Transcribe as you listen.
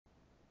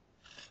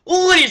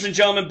Ladies and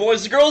gentlemen,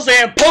 boys and girls,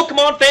 and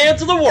Pokemon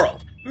fans of the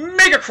world,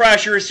 Mega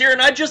Crasher is here,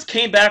 and I just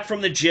came back from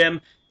the gym,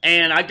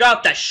 and I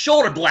got that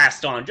shoulder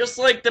blast on, just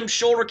like them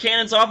shoulder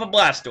cannons off of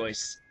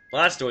Blastoise.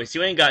 Blastoise,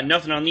 you ain't got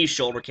nothing on these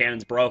shoulder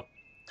cannons, bro.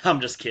 I'm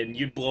just kidding,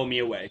 you'd blow me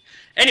away.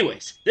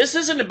 Anyways, this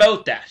isn't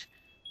about that.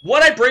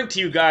 What I bring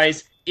to you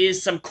guys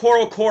is some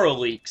CoroCoro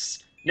leaks.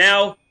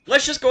 Now,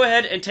 let's just go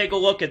ahead and take a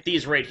look at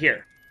these right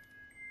here.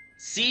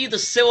 See the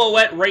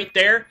silhouette right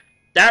there?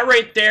 That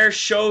right there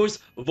shows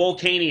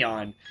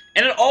Volcanion.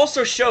 And it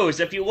also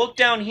shows, if you look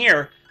down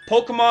here,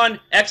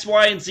 Pokemon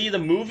XY&Z the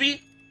movie,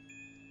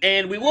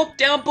 and we look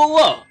down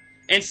below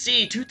and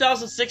see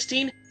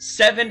 2016,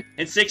 7,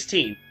 and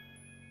 16.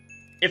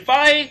 If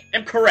I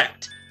am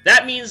correct,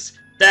 that means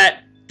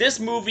that this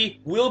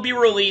movie will be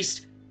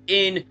released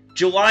in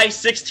July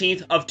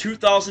 16th of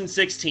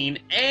 2016,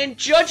 and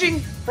judging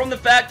from the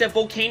fact that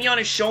Volcanion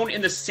is shown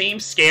in the same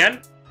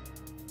scan,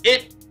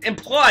 it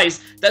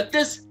implies that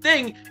this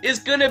thing is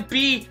gonna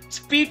be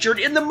featured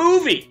in the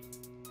movie.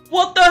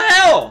 What the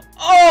hell?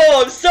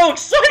 Oh, I'm so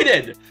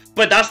excited!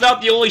 But that's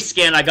not the only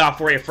scan I got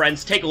for you,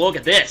 friends. Take a look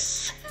at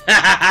this.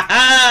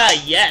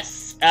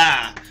 Yes!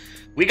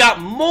 We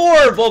got more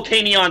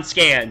Volcanion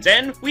scans,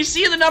 and we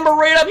see the number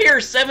right up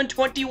here,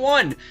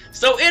 721.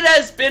 So it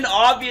has been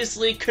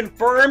obviously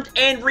confirmed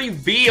and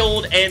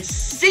revealed and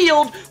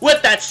sealed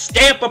with that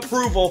stamp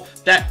approval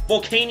that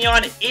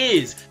Volcanion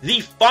is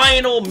the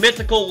final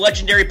mythical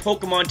legendary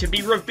Pokemon to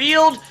be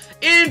revealed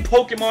in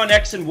Pokemon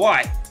X and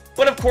Y.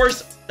 But of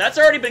course, that's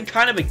already been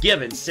kind of a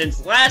given,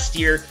 since last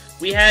year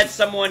we had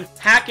someone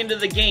hack into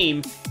the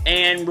game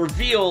and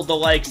reveal the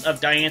likes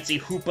of Diancie,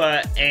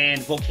 Hoopa,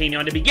 and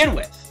Volcanion to begin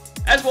with,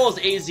 as well as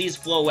AZ's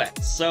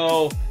Floette.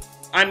 So,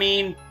 I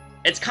mean,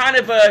 it's kind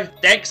of a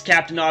thanks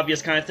Captain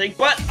Obvious kind of thing,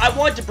 but I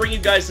wanted to bring you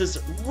guys this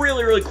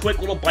really quick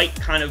little bite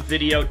kind of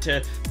video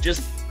to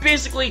just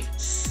basically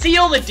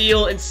seal the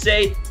deal and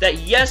say that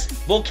yes,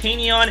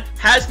 Volcanion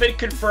has been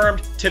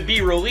confirmed to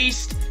be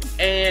released,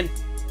 and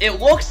it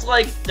looks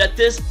like that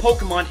this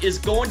Pokemon is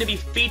going to be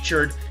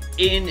featured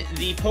in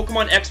the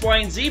Pokemon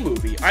XY&Z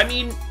movie. I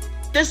mean,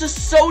 this is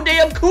so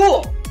damn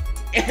cool!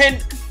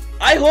 And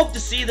I hope to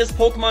see this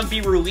Pokemon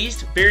be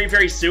released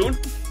very soon,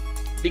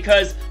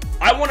 because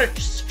I want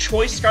to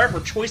Choice Scarf or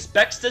Choice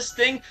Specs this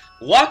thing,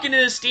 lock it in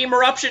a Steam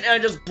Eruption,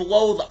 and just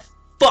blow the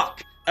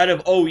fuck out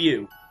of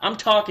OU. I'm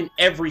talking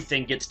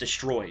everything gets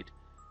destroyed.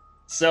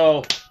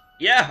 So,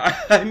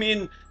 yeah, I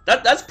mean,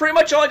 that's pretty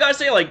much all I gotta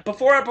say. Like,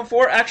 before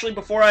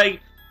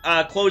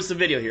I close the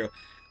video here,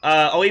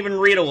 I'll even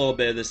read a little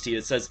bit of this to you.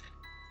 It says,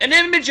 an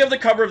image of the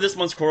cover of this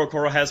month's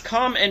CoroCoro has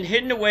come, and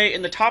hidden away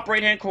in the top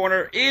right-hand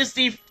corner is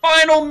the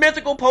final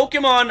mythical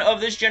Pokemon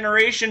of this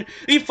generation,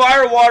 the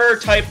Fire-Water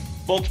type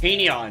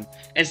Volcanion.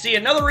 And see,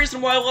 another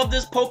reason why I love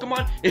this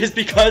Pokemon is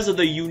because of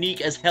the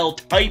unique-as-hell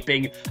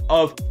typing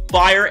of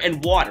Fire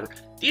and Water.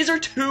 These are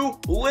two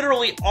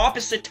literally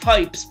opposite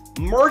types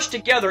merged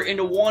together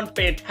into one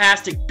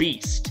fantastic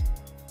beast.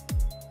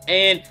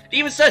 And it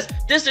even says,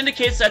 this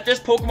indicates that this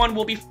Pokemon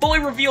will be fully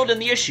revealed in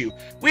the issue.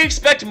 We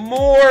expect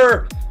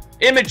more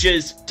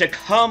images to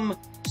come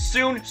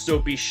soon, so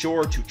be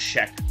sure to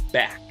check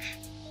back.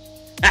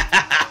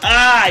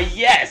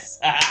 Yes!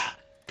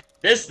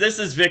 This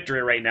is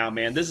victory right now,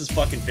 man. This is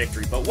fucking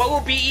victory. But what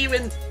will be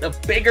even the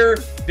bigger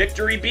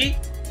victory be?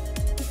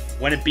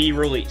 When it be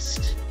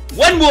released.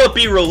 When will it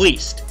be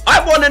released?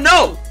 I want to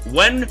know!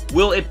 When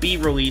will it be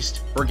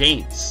released for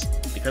games?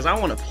 Because I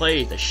want to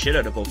play the shit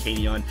out of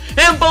Volcanion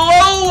and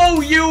blow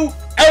you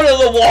out of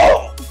the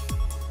wall!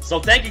 So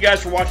thank you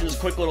guys for watching this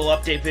quick little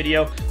update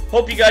video.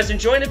 Hope you guys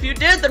enjoyed. If you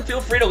did, then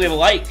feel free to leave a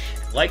like.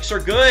 Likes are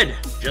good.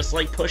 Just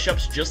like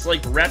push-ups, just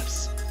like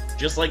reps,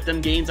 just like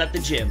them gains at the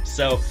gym.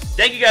 So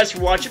thank you guys for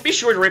watching. Be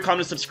sure to rate,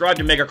 comment, and subscribe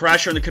to Mega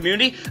Crasher in the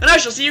community. And I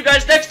shall see you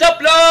guys next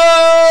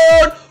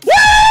upload!